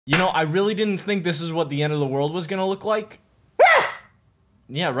You know, I really didn't think this is what the end of the world was gonna look like.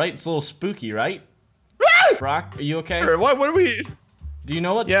 Yeah, right? It's a little spooky, right? Brock, are you okay? What are we? Do you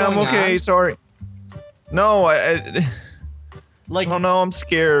know what's going on? Yeah, I'm okay, sorry. No, like, oh no, I'm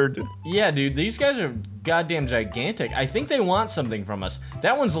scared. Yeah, dude, these guys are goddamn gigantic. I think they want something from us.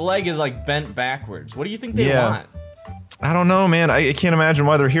 That one's leg is like bent backwards. What do you think they want? I don't know, man. I can't imagine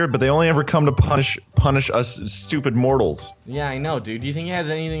why they're here, but they only ever come to punish us stupid mortals. Yeah, I know, dude. Do you think it has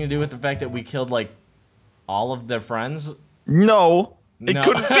anything to do with the fact that we killed, like, all of their friends? No. It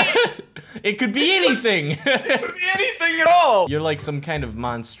couldn't be. It could be anything. It could be anything at all. You're like some kind of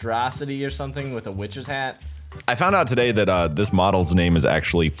monstrosity or something with a witch's hat. I found out today that this model's name is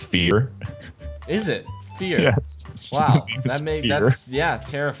actually Fear. Is it? Fear. Yes. Wow. That's yeah,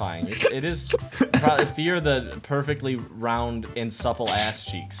 terrifying. It is probably Fear, the perfectly round and supple ass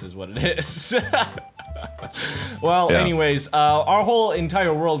cheeks is what it is. Well, anyways, our whole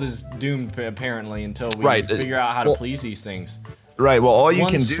entire world is doomed apparently until we figure out how to please these things. Right, well, all you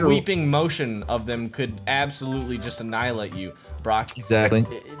can do... One sweeping motion of them could absolutely just annihilate you, Brock. Exactly.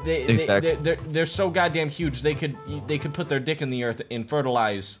 They're so goddamn huge, they could put their dick in the earth and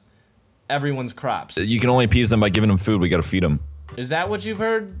fertilize everyone's crops. You can only appease them by giving them food. We gotta feed them. Is that what you've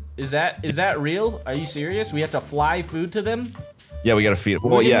heard? Is that real? Are you serious? We have to fly food to them? Yeah, we gotta feed them.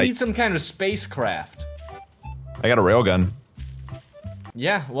 Well, we need some kind of spacecraft. I got a railgun.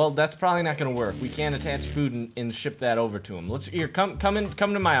 Yeah, well, that's probably not gonna work. We can't attach food and ship that over to them. Let's come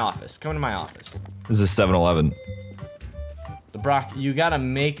to my office. Come to my office. This is 7-Eleven. Brock, you gotta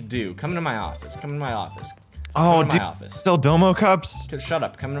make do. Come to my office. Come to my office. Oh, dude, sell Domo cups? Shut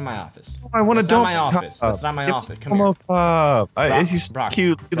up. Come to my office. Oh, I want a Domo cup. That's not my office. That's not my office. Come Domo here. cup. He's Brock,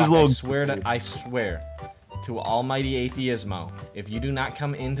 cute. Look at his little... I swear to almighty atheismo, if you do not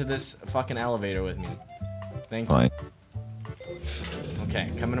come into this fucking elevator with me, thank you. Fine. Okay,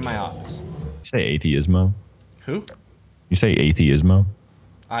 come into my office. You say atheismo? Who? You say atheismo?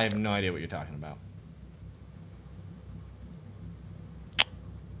 I have no idea what you're talking about.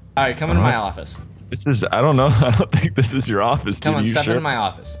 Alright, come into my office. This is, I don't know, I don't think this is your office, dude. Come on, step into my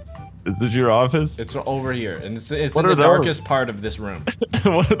office. Is this your office? It's over here, and it's in the darkest part of this room.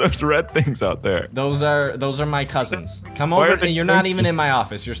 What are those red things out there? Those are my cousins. Come over, and you're not even in my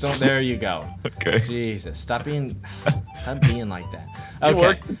office. You're still, there you go. Okay. Jesus, stop being like that.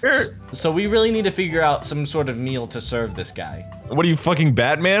 Okay, so we really need to figure out some sort of meal to serve this guy. What are you, fucking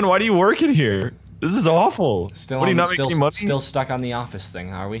Batman? Why do you work in here? This is awful. Still, still stuck on the office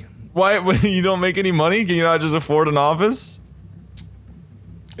thing, are we? Why, you don't make any money? Can you not just afford an office?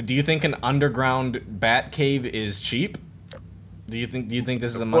 Do you think an underground bat cave is cheap? Do you think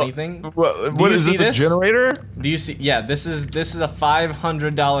this is a money thing? What is this, a generator? Do you see? Yeah, this is a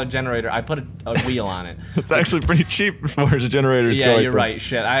 $500 generator. I put a wheel on it. It's actually pretty cheap for a generator. Yeah, you're right.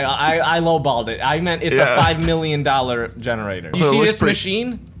 Shit, I lowballed it. I meant it's a $5 million generator. You see this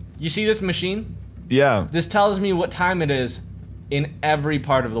machine? You see this machine? Yeah. This tells me what time it is in every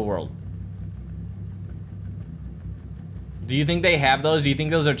part of the world. Do you think they have those? Do you think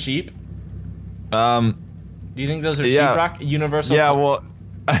those are cheap? Do you think those are cheap, Brock? Universal? Yeah, well,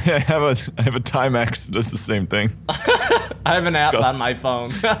 I have a Timex that does the same thing. I have an app on my phone.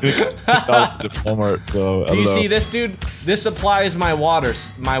 Do you see this, dude? This supplies my water.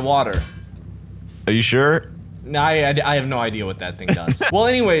 Are you sure? No, I have no idea what that thing does. Well,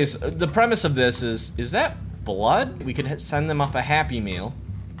 anyways, the premise of this is that blood? We could send them up a Happy Meal.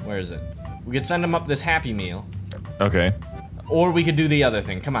 Where is it? We could send them up this Happy Meal. Okay. Or we could do the other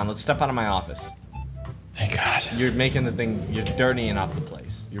thing. Come on, let's step out of my office. Thank God. You're making the thing, you're dirtying up the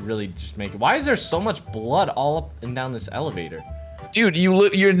place. You're really just making, why is there so much blood all up and down this elevator? Dude,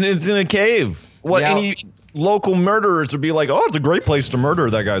 it's in a cave. What, any local murderers would be like, oh, it's a great place to murder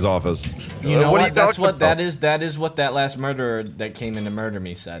that guy's office. You know what, that is what that last murderer that came in to murder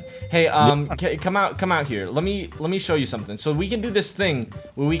me said. Hey, come out here. Let me show you something. So we can do this thing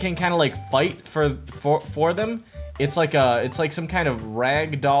where we can kind of like fight for them. It's like some kind of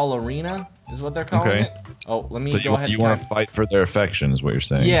ragdoll arena, is what they're calling it. Oh, let me go ahead. So you want to fight for their affection, is what you're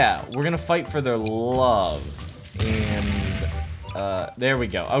saying? Yeah, we're gonna fight for their love, and there we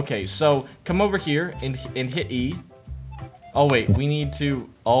go. Okay, so come over here and hit E. Oh wait, we need to.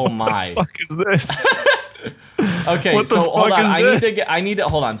 Oh my. What the fuck is this? Okay, so hold on. I need to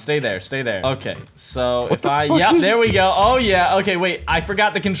hold on. Stay there. Okay, so if there we go. Oh yeah. Okay, wait. I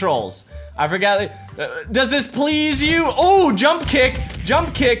forgot the controls. I forgot. Does this please you? Oh, jump kick.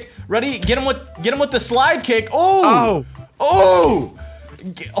 Ready? Get him with the slide kick. Oh.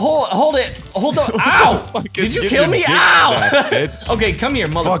 Hold it. Hold the. Ow! Did you kill me? Ow! Okay, come here,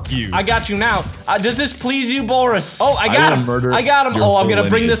 mother. Fuck you. I got you now. Does this please you, Boris? Oh, I got him. I got him. Oh, I'm gonna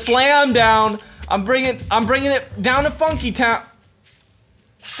bring the slam down. I'm bringing it down to Funky Town.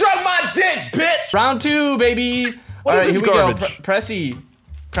 Suck my dick, bitch! Round 2, baby. What is this garbage? Go. Press E.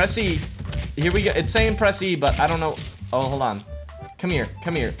 Press E. Here we go. It's saying press E, but I don't know. Oh, hold on. Come here.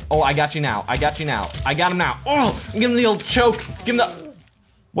 Come here. Oh, I got you now. I got you now. I got him now. Oh, give him the old choke. Give him the.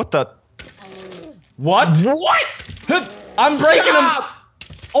 What the? What? What? I'm breaking him.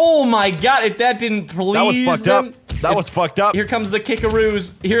 Oh my God! If that didn't please that was fucked them, up. That was fucked up. Here comes the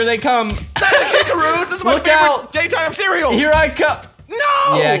kickaroos. Here they come. That's a kickaroo. This is my favorite daytime cereal. Here I come.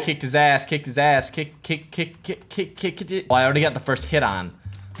 No! Yeah, kicked his ass. Kicked his ass. Kick it. Well, I already got the first hit on.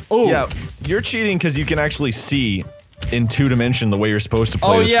 Oh. Yeah, you're cheating because you can actually see in 2 dimension the way you're supposed to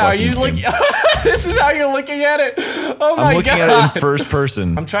play. Oh yeah, are you looking? This is how you're looking at it. Oh my God. I'm looking at it in first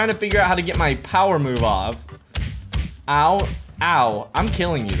person. I'm trying to figure out how to get my power move off. Ow, ow! I'm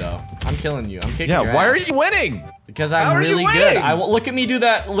killing you though. I'm killing you. I'm kicking your ass. Why are you winning? Because I'm really good. Look at me do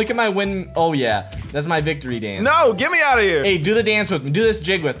that. Look at my win. Oh yeah, that's my victory dance. No, get me out of here. Hey, do the dance with me. Do this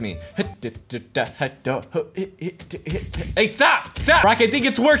jig with me. Hey, stop! Stop! Brock, I think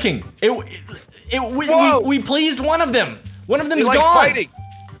it's working. We pleased one of them. One of them's gone. Fighting.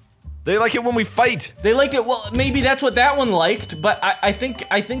 They like it when we fight. They liked it. Well, maybe that's what that one liked, but I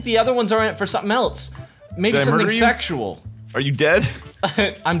think the other ones are in it for something else. Maybe something sexual. Are you dead?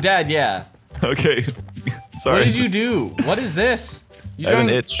 I'm dead. Yeah. Okay. Sorry. What did you do? What is this? You I have an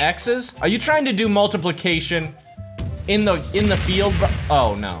drawing itch. X's? Are you trying to do multiplication in the field?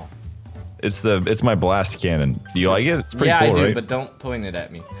 Oh no. It's my blast cannon. Do you like it? It's pretty cool, Yeah, I do, right? but don't point it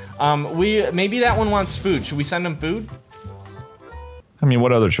at me. Maybe that one wants food. Should we send him food? I mean,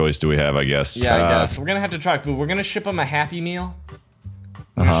 what other choice do we have, I guess? Yeah, I guess. We're gonna have to try food. We're gonna ship him a Happy Meal.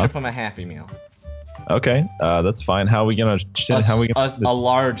 We're gonna ship him a Happy Meal. Okay, that's fine. How are we gonna? A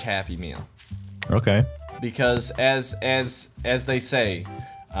large Happy Meal. Okay. Because as they say,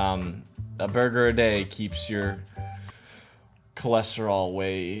 a burger a day keeps your cholesterol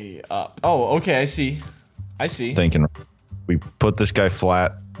way up. Oh, okay, I see. Thinking, we put this guy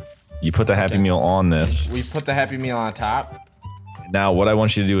flat. You put the Happy Meal on this. We put the Happy Meal on top. Now, what I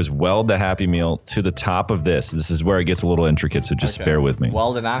want you to do is weld the Happy Meal to the top of this. This is where it gets a little intricate, so just bear with me.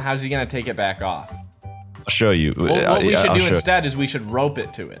 Weld it on. How's he gonna take it back off? I'll show you. Well, what we should do instead is we should rope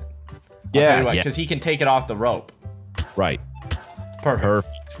it to it. Yeah, because he can take it off the rope. Right. Perfect.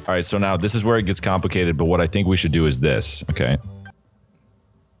 All right, so now this is where it gets complicated, but what I think we should do is this, okay?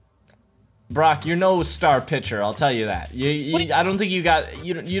 Brock, you're no star pitcher, I'll tell you that. I don't think you got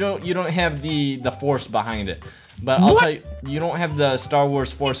you don't have the force behind it. But I'll tell you, you don't have the Star Wars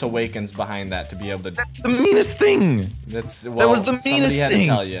Force Awakens behind that to be able to. That's the meanest thing. That was the meanest thing. Somebody had to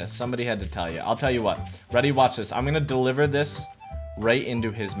tell you. Somebody had to tell you. I'll tell you what. Ready? Watch this. I'm gonna deliver this right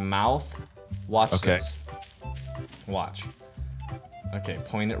into his mouth. Watch this. Watch. Okay,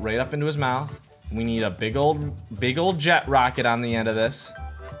 point it right up into his mouth. We need a big old jet rocket on the end of this,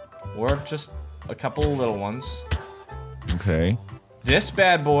 or just a couple of little ones. Okay. This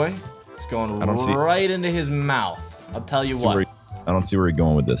bad boy. Going right into his mouth. I'll tell you what. I don't see where he's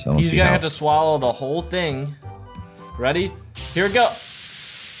going with this. He's gonna have to swallow the whole thing. Ready? Here we go.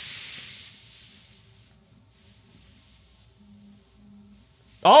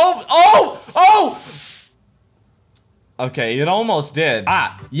 Oh! Okay, it almost did.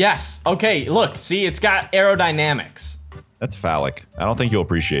 Ah, yes. Okay, look. See, it's got aerodynamics. That's phallic. I don't think you'll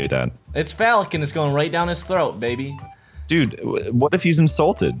appreciate that. It's phallic and it's going right down his throat, baby. Dude, what if he's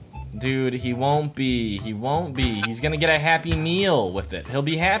insulted? Dude, he won't be. He won't be. He's gonna get a Happy Meal with it. He'll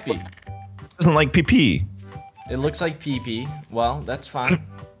be happy. Doesn't like PP. It looks like PP. Well, that's fine.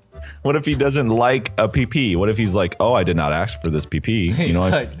 What if he doesn't like a PP? What if he's like, oh, I did not ask for this PP? He's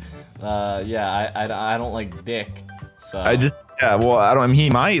like, yeah, I don't like dick. So yeah, well, I mean, he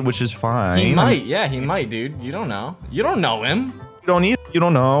might, which is fine. He might, yeah, he might, dude. You don't know. You don't know him. You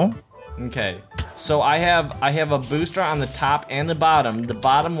don't know. Okay. So I have a booster on the top and the bottom. The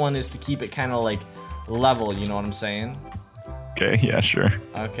bottom one is to keep it kind of like level, you know what I'm saying? Okay, yeah, sure.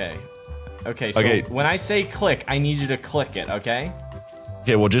 Okay. Okay, so when I say click, I need you to click it, okay?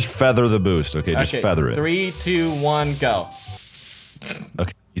 Okay, well just feather the boost, okay? Just feather it. 3, 2, 1, go.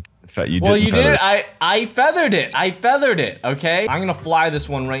 Okay. You did it. I feathered it. I feathered it, okay? I'm gonna fly this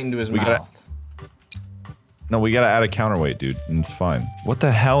one right into his mouth. No, we gotta add a counterweight, dude, and it's fine. What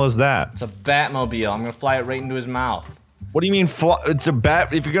the hell is that? It's a Batmobile. I'm gonna fly it right into his mouth. What do you mean it's a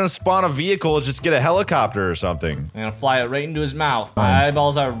bat? If you're gonna spawn a vehicle, let's just get a helicopter or something. I'm gonna fly it right into his mouth. My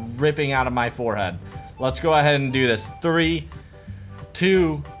eyeballs are ripping out of my forehead. Let's go ahead and do this. 3,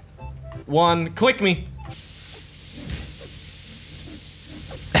 2, 1, click me.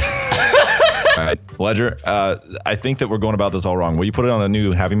 All right, Ledger. I think that we're going about this all wrong. Will you put it on a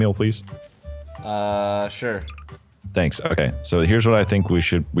new Happy Meal, please? Sure. Thanks. Okay, so here's what I think we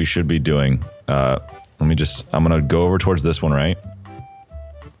should be doing. Let me just. I'm gonna go over towards this one, right?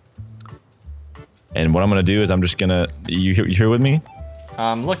 And what I'm gonna do is I'm just gonna. You here with me?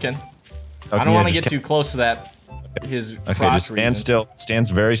 I'm looking. Okay, I don't want to get too close to that. His crotch okay, just stand region. still. Stand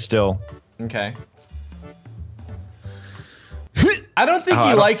very still. Okay. I don't think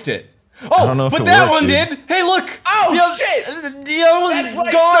he liked it. Oh, but that one did. Hey, look. Oh shit! The other one's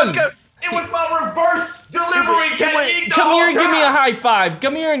gone. It was my reverse delivery technique. Come here and give me a high five.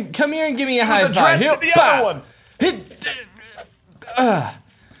 Come here and give me a high five. Here, the other one.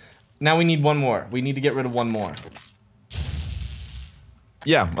 Now we need one more. We need to get rid of one more.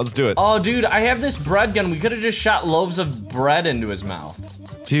 Yeah, let's do it. Oh, dude, I have this bread gun. We could have just shot loaves of bread into his mouth.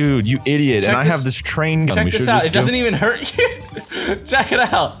 Dude, you idiot! And I have this train gun. Check this out. It doesn't even hurt you. Check it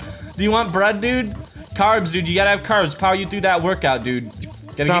out. Do you want bread, dude? Carbs, dude. You gotta have carbs. Power you through that workout, dude.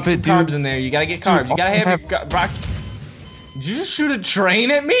 Gotta Stop get it, some carbs dude. in there. You gotta get carbs. You gotta have your Brock. Did you just shoot a train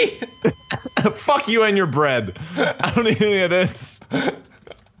at me? Fuck you and your bread. I don't need any of this.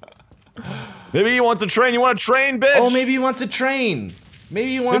 Maybe he wants a train. You want a train, bitch? Oh, maybe he wants a train.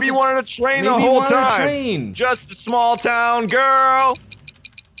 Maybe he wanted a train the whole time. Just a small town girl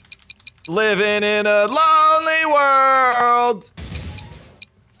living in a lonely world.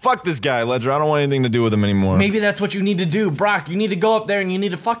 Fuck this guy, Ledger. I don't want anything to do with him anymore. Maybe that's what you need to do, Brock. You need to go up there and you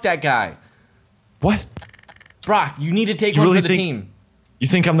need to fuck that guy. What? Brock, you need to take one for the team. You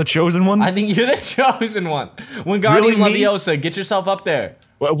think I'm the chosen one? I think you're the chosen one. Wingardium Leviosa, get yourself up there.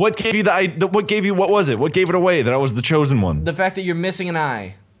 What gave you what was it? What gave it away that I was the chosen one? The fact that you're missing an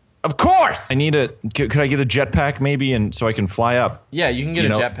eye. Of course! I need could I get a jetpack maybe and so I can fly up? Yeah, you can get a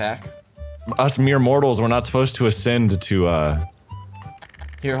jetpack. Us mere mortals, we're not supposed to ascend to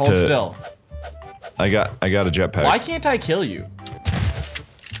Here, hold still. I got a jetpack. Why can't I kill you?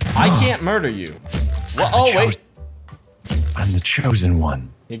 I can't murder you. Well, oh, wait. I'm the chosen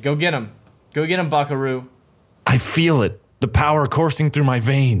one. Yeah, go get him. Go get him, Buckaroo. I feel it. The power coursing through my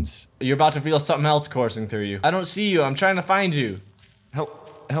veins. You're about to feel something else coursing through you. I don't see you. I'm trying to find you.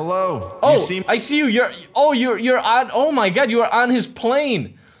 Hello. Oh, you see me? I see you. You're on. Oh my God, you are on his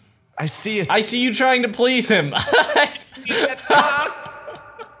plane. I see it. I see you trying to please him.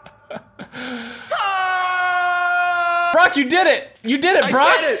 Brock, you did it. You did it, Brock.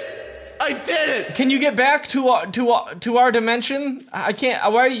 I did it. Can you get back to our dimension? I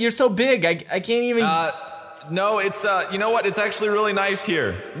can't. Why? You're so big. I can't even. No, it's you know what? It's actually really nice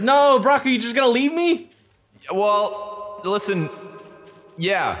here. No, Brock, are you just gonna leave me? Well, listen.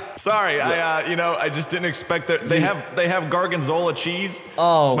 Yeah, sorry. I just didn't expect that. They have Gorgonzola cheese.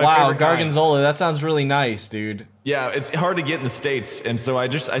 Oh wow, Gorgonzola. That sounds really nice, dude. Yeah, it's hard to get in the States, and so I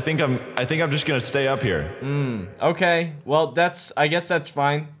think I'm just gonna stay up here. Okay. Well, I guess that's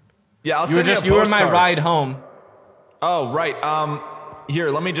fine. Yeah, I'll send you a postcard. You were my ride home. Oh right.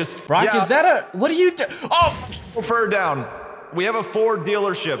 Here, let me just. Brock, is that a? What are you? Oh, fur down. We have a Ford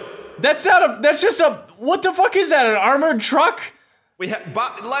dealership. That's not a. That's just a. What the fuck is that? An armored truck? We have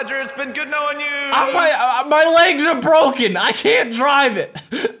Ledger. It's been good knowing you. My legs are broken. I can't drive it.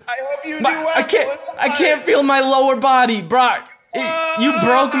 I hope you do well. I can't feel my lower body, Brock. You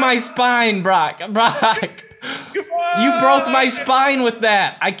broke my spine, Brock. Brock. You broke my spine with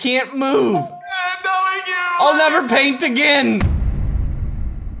that. I can't move. Knowing you. I'll never paint again.